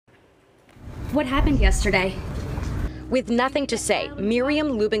What happened yesterday? With nothing to say, Miriam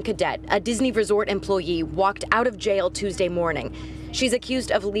Lubin Cadet, a Disney Resort employee, walked out of jail Tuesday morning. She's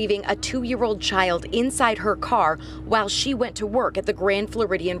accused of leaving a 2-year-old child inside her car while she went to work at the Grand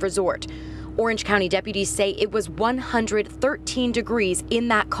Floridian Resort. Orange County deputies say it was 113 degrees in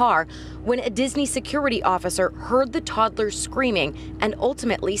that car when a Disney security officer heard the toddler screaming and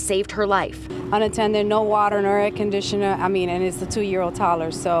ultimately saved her life. Unattended, no water, no air conditioner. And it's a 2-year-old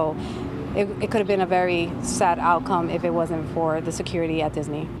toddler, so it could have been a very sad outcome if it wasn't for the security at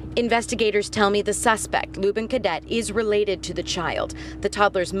Disney. Investigators tell me the suspect, Lubin Cadet, is related to the child. The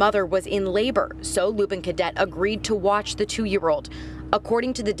toddler's mother was in labor, so Lubin Cadet agreed to watch the 2-year-old.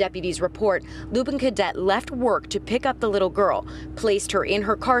 According to the deputy's report, Lubin Cadet left work to pick up the little girl, placed her in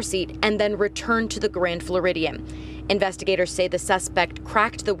her car seat, and then returned to the Grand Floridian. Investigators say the suspect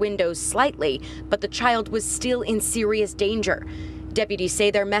cracked the windows slightly, but the child was still in serious danger. Deputies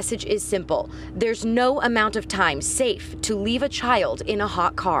say their message is simple. There's no amount of time safe to leave a child in a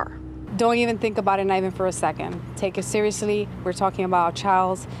hot car. Don't even think about it, not even for a second. Take it seriously. We're talking about a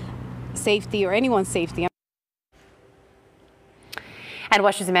child's safety or anyone's safety. And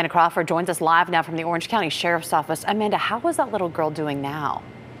West News' Amanda Crawford joins us live now from the Orange County Sheriff's Office. Amanda, how is that little girl doing now?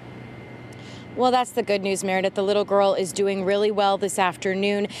 Well, that's the good news, Meredith. The little girl is doing really well this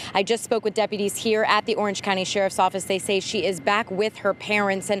afternoon. I just spoke with deputies here at the Orange County Sheriff's Office. They say she is back with her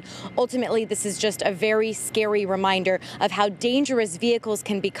parents, and ultimately this is just a very scary reminder of how dangerous vehicles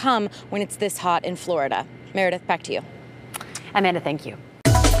can become when it's this hot in Florida. Meredith, back to you. Amanda, thank you.